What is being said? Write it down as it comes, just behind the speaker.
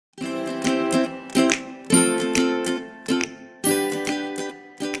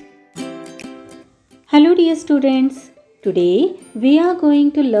dear students, today we are going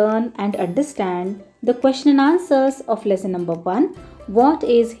to learn and understand the question and answers of lesson number 1, What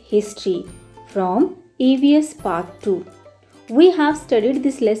is History, from EVS part 2. We have studied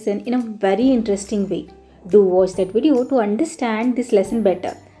this lesson in a very interesting way. Do watch that video to understand this lesson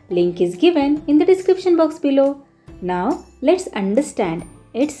better. Link is given in the description box below. Now let's understand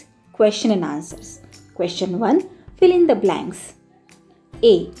its question and answers. Question 1, fill in the blanks.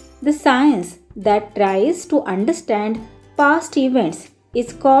 A. The science that tries to understand past events is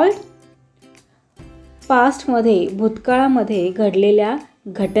called. Past मध्ये भूतकाळामध्ये घडलेल्या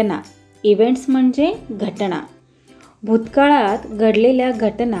घटना. Events म्हणजे घटना. भूतकाळात घडलेल्या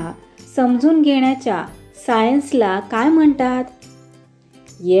घटना समजून घेण्याच्या सायन्सला काय म्हणतात?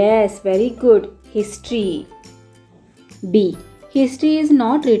 Yes, very good, history. B. History is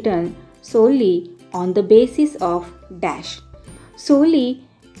not return solely on the basis of dash. solely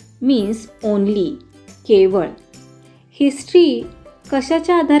means only, केवळ. हिस्ट्री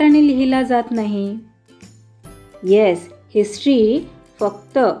कशाच्या आधाराने लिहिला जात नाही? येस, हिस्ट्री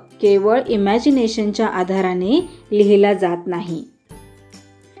फक्त केवळ इमॅजिनेशनच्या आधाराने लिहिला जात नाही.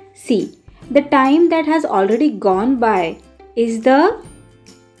 C. The time that has already gone by is the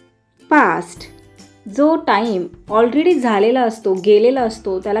past. जो टाइम ऑलरेडी झालेला असतो, गेलेला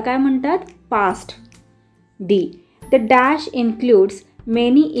असतो, त्याला काय म्हणतात? Past. D. The dash includes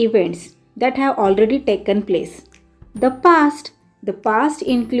many events that have already taken place. The past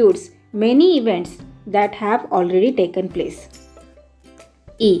includes many events that have already taken place.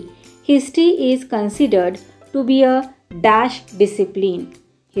 E. History is considered to be a dash discipline.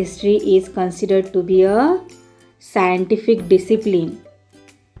 History is considered to be a scientific discipline.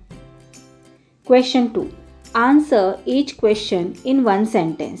 Question 2. Answer each question in one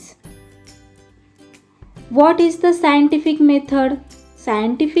sentence. What is the scientific method?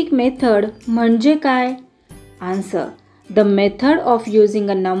 Scientific method म्हणजे काय? Answer. The method of using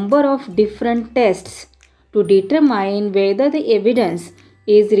a number of different tests to determine whether the evidence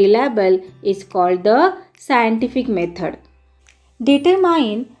is reliable is called the scientific method.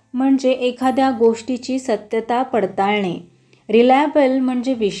 Determine म्हणजे एखाद्या गोष्टीची सत्यता पडताळणे. Reliable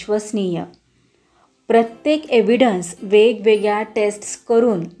म्हणजे विश्वसनीय. प्रत्येक एव्हिडन्स वेगवेगळ्या टेस्ट्स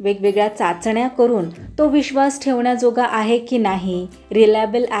करून, वेगवेगळ्या चाचण्या करून तो विश्वास ठेवण्याजोगा आहे की नाही,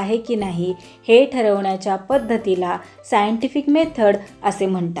 रिलायबल आहे की नाही, हे ठरवण्याच्या पद्धतीला सायंटिफिक मेथड असे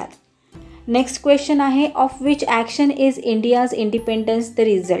म्हणतात. नेक्स्ट क्वेश्चन आहे, of which action is India's independence the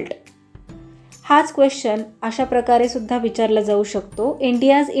result. हाच क्वेश्चन अशा प्रकारे सुद्धा विचारला जाऊ शकतो.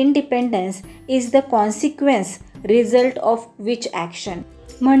 India's independence is the consequence result of which action.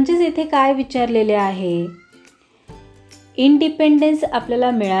 म्हणजेच इथे काय विचारलेले आहे? इंडिपेंडन्स आपल्याला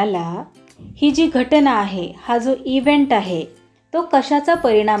मिळाला, ही जी घटना आहे, हा जो इव्हेंट आहे, तो कशाचा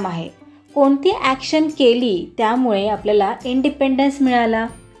परिणाम आहे? कोणती ॲक्शन केली त्यामुळे आपल्याला इंडिपेंडन्स मिळाला?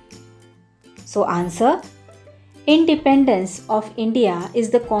 So answer, independence of India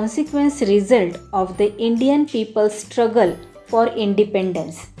is the consequence result of the Indian people's struggle for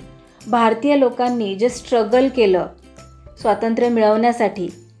independence. भारतीय लोकांनी जे स्ट्रगल केलं स्वातंत्र्य मिळवण्यासाठी,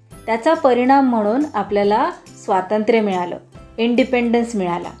 त्याचा परिणाम म्हणून आपल्याला स्वातंत्र्य मिळालं, इंडिपेंडन्स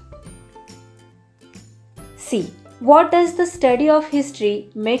मिळाला. C. What does the study of history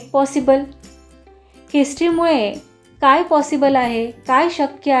make possible. हिस्ट्रीमुळे काय पॉसिबल आहे, काय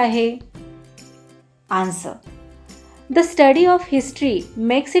शक्य आहे? Answer. The study of history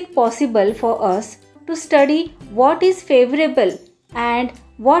makes it possible for us to study what is favourable and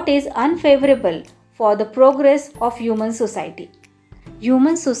what is unfavourable for the progress of human society.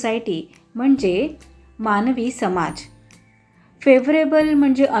 Human society म्हणजे मानवी समाज. Favourable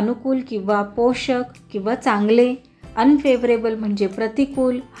म्हणजे अनुकूल किंवा पोषक किंवा चांगले. अनफेवरेबल म्हणजे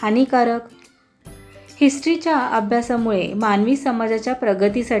प्रतिकूल, हानिकारक. हिस्ट्रीच्या अभ्यासामुळे मानवी समाजाच्या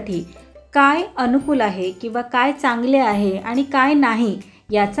प्रगतीसाठी काय अनुकूल आहे किंवा काय चांगले आहे आणि काय नाही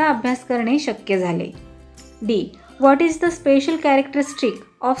याचा अभ्यास करणे शक्य झाले. D. What is the special characteristic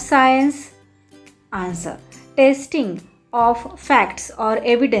of science. Answer. Testing of facts or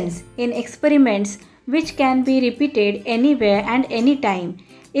evidence in experiments which can be repeated anywhere and anytime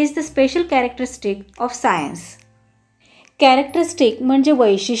is the special characteristic of science. Characteristic म्हणजे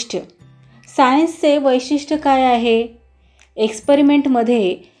वैशिष्ट्य. सायन्सचे वैशिष्ट्य काय आहे?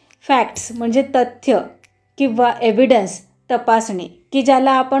 एक्सपेरिमेंटमध्ये फॅक्ट्स म्हणजे तथ्य किंवा evidence तपासणे, की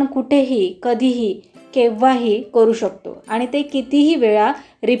ज्याला आपण कुठेही, कधीही, केव्हाही करू शकतो आणि ते कितीही वेळा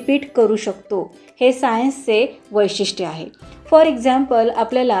रिपीट करू शकतो. हे सायन्सचे वैशिष्ट्य आहे. फॉर एक्झाम्पल,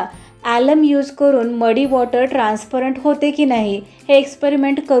 आपल्याला ॲलम यूज करून मडी वॉटर ट्रान्सपरंट होते की नाही हे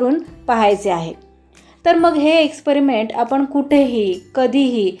एक्सपेरिमेंट करून पाहायचे आहे. तर मग हे एक्सपेरिमेंट आपण कुठेही,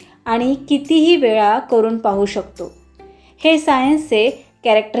 कधीही आणि कितीही वेळा करून पाहू शकतो. हे सायन्सचे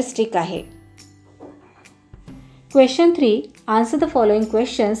कॅरेक्टरिस्टिक आहे. Question 3. Answer the following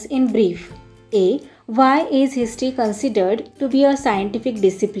questions in brief. A. Why is history considered to be a scientific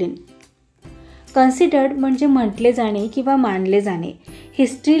discipline? Considered म्हणजे म्हटले जाणे किंवा मानले जाणे.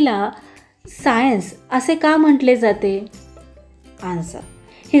 हिस्ट्रीला सायन्स असे का म्हटले जाते? Answer.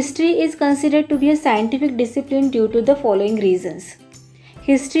 History is considered to be a scientific discipline due to the following reasons.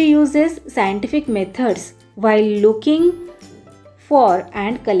 History uses scientific methods while looking for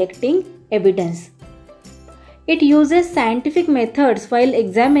and collecting evidence. It uses scientific methods while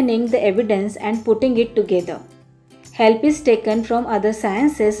examining the evidence and putting it together. Help is taken from other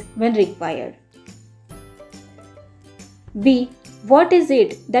sciences when required. B. What is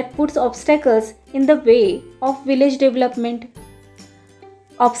it that puts obstacles in the way of village development?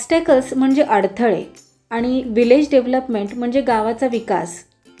 Obstacles म्हणजे अडथळे आणि village development म्हणजे गावाचा विकास.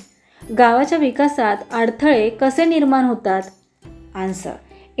 गावाच्या विकासात अडथळे कसे निर्माण होतात? Answer.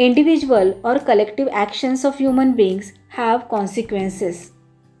 Individual or collective actions of human beings have consequences.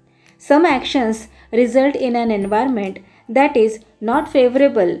 Some actions result in an environment that is not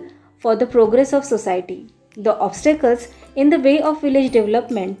favorable for the progress of society. The obstacles in the way of village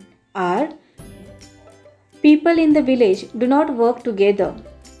development are: people in the village do not work together.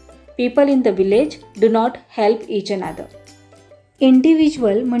 People in the village do not help each another.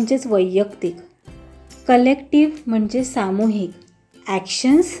 Individual म्हणजेच वैयक्तिक, collective म्हणजे सामूहिक,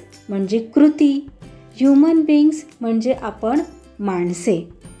 actions म्हणजे कृती, human beings म्हणजे आपण माणसे,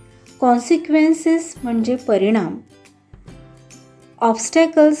 consequences म्हणजे परिणाम,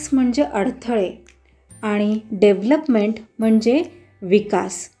 ऑब्स्टॅकल्स म्हणजे अडथळे आणि डेव्हलपमेंट म्हणजे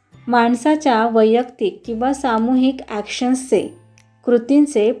विकास. माणसाच्या वैयक्तिक किंवा सामूहिक ॲक्शन्सचे,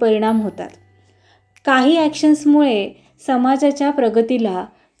 कृतींचे परिणाम होतात. काही ॲक्शन्समुळे समाजाच्या प्रगतीला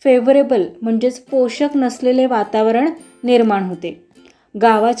फेवरेबल म्हणजेच पोषक नसलेले वातावरण निर्माण होते.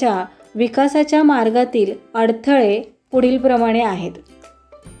 गावाच्या विकासाच्या मार्गातील अडथळे पुढीलप्रमाणे आहेत.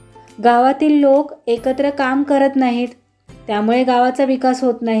 गावातील लोक एकत्र काम करत नाहीत, त्यामुळे गावाचा विकास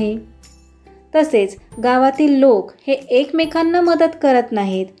होत नाही. तसेच गावातील लोक हे एकमेकांना मदत करत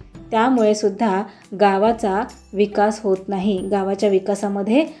नाहीत, त्यामुळे सुद्धा गावाचा विकास होत नाही. गावाच्या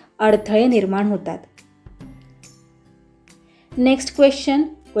विकासामध्ये अडथळे निर्माण होतात. Next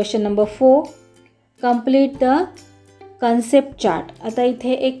question number 4. Complete the concept chart. आता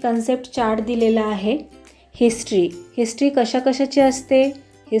इथे एक कन्सेप्ट चार्ट दिलेला आहे. हिस्ट्री कशाकशाची असते?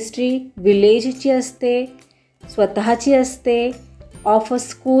 हिस्ट्री विलेजची असते, स्वतःची असते, ऑफ अ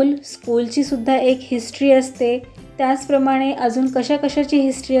स्कूलची सुद्धा एक हिस्ट्री असते. त्याचप्रमाणे अजून कशाकशाची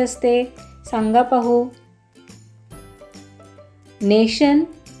हिस्ट्री असते सांगा पाहू. नेशन,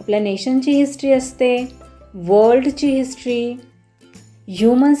 आपल्या नेशनची हिस्ट्री असते, वर्ल्डची हिस्ट्री,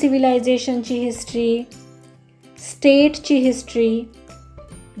 ह्युमन सिव्हिलायझेशनची हिस्ट्री, स्टेटची हिस्ट्री,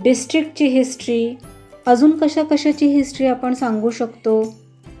 डिस्ट्रिक्टची हिस्ट्री. अजून कशाकशाची हिस्ट्री आपण सांगू शकतो?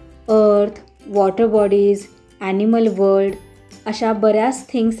 अर्थ, वॉटर बॉडीज, ॲनिमल वर्ल्ड, अशा बऱ्याच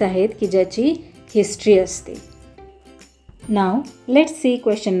थिंग्स आहेत की ज्याची हिस्ट्री असते. Now let's see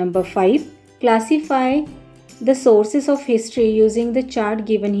question number 5. Classify the sources of history using the chart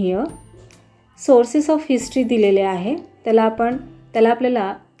given here. Sources of history दिलेले आहे, त्याला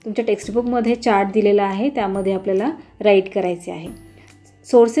आपल्याला तुमच्या टेक्स्टबुकमध्ये चार्ट दिलेला आहे, त्यामध्ये आपल्याला राईट करायचे आहे.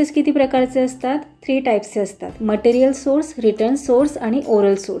 सोर्सेस किती प्रकारचे असतात? 3 टाईप्सचे असतात. मटेरियल सोर्स, रिटर्न सोर्स आणि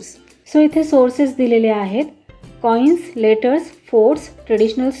ओरल सोर्स. सो इथे सोर्सेस दिलेले आहेत. Coins, letters, forts,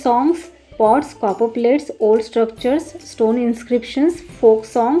 traditional songs, pots, copper plates, old structures, stone inscriptions, folk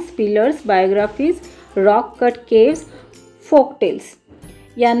songs, pillars, biographies, rock cut caves, folk tales.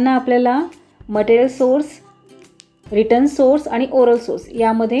 यांना आपल्याला मटेरियल सोर्स, रिटर्न सोर्स आणि oral source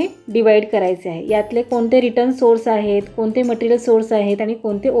यामध्ये divide करायचे आहे. यातले कोणते रिटर्न सोर्स आहेत, कोणते मटेरियल सोर्स आहेत आणि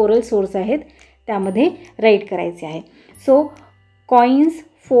कोणते ओरल सोर्स आहेत त्यामध्ये राईट करायचे आहे. So coins,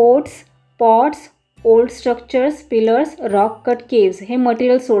 forts, pots, old structures, pillars, rock cut caves हे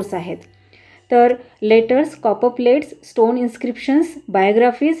मटेरियल सोर्स आहेत. तर letters, copper plates, stone inscriptions,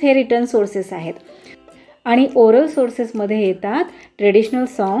 biographies हे रिटर्न सोर्सेस आहेत. आणि ओरल सोर्सेसमध्ये येतात ट्रेडिशनल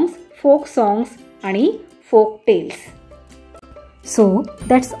सॉंग्स, फोक सॉंग्स आणि folk tales. So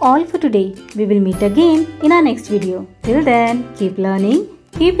that's all for today. We will meet again in our next video. Till then, keep learning,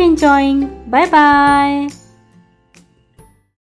 keep enjoying. Bye bye.